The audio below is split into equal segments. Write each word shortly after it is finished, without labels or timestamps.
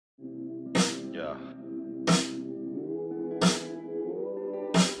Yeah.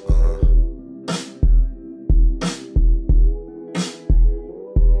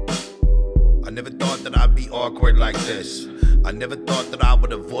 I never thought that I'd be awkward like this. I never thought that I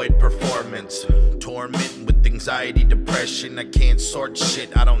would avoid performance. Tormenting with anxiety, depression. I can't sort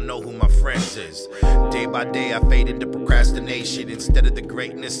shit, I don't know who my friends is. Day by day I fade into procrastination. Instead of the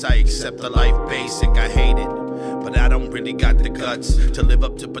greatness I accept the life basic. I hate it, but I don't really got the guts to live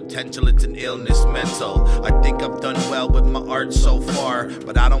up to potential. It's an illness mental. I think I've done well with my art so far,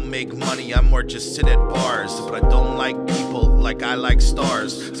 but I don't make money, I more just sit at bars. But I don't like people like I like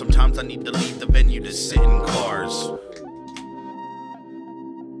stars. Sometimes I need to leave the venue to sit in cars.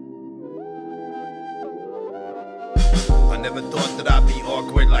 I never thought that I'd be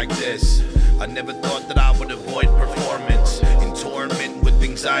awkward like this. I never thought that I would avoid performance. In torment with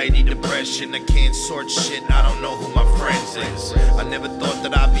anxiety, depression. I can't sort shit, I don't know who my friends is. I never thought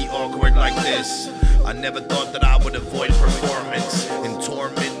that I'd be awkward like this. I never thought that I would avoid performance. In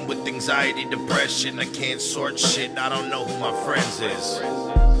torment with anxiety, depression. I can't sort shit, I don't know who my friends is.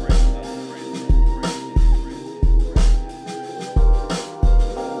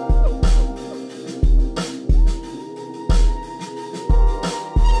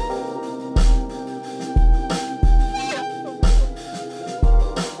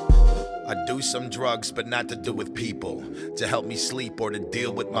 I do some drugs, but not to do with people, to help me sleep or to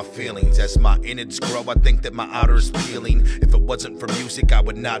deal with my feelings. As my innards grow, I think that my outer is peeling. If it wasn't for music, I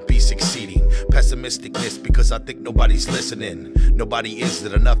would not be succeeding. Pessimisticness because I think nobody's listening. Nobody is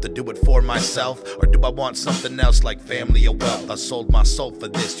it enough to do it for myself? Or do I want something else like family or wealth? I sold my soul for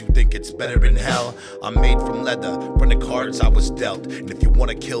this, you think it's better in hell? I'm made from leather, from the cards I was dealt. And if you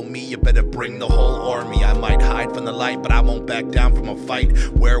wanna kill me, you better bring the whole army. I might hide from the light, but I won't back down from a fight.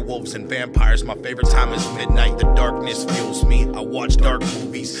 Werewolves and vampires, my favorite time is midnight. The darkness fuels me, I watch dark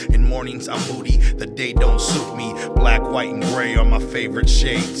movies. In mornings I'm moody, the day don't suit me. Black, white, and gray are my favorite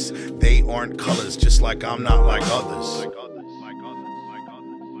shades. They aren't colors, just like I'm not like others.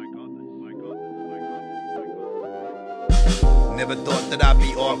 Never thought that I'd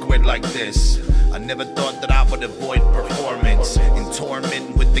be awkward like this. I never thought that I would avoid performance. In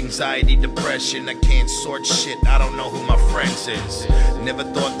torment with anxiety, depression. I can't sort shit, I don't know who my friends is. Never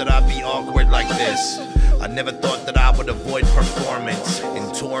thought that I'd be awkward like this. I never thought that I would avoid performance.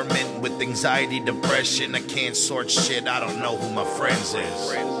 In torment with anxiety, depression. I can't sort shit, I don't know who my friends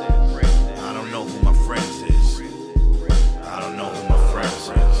is.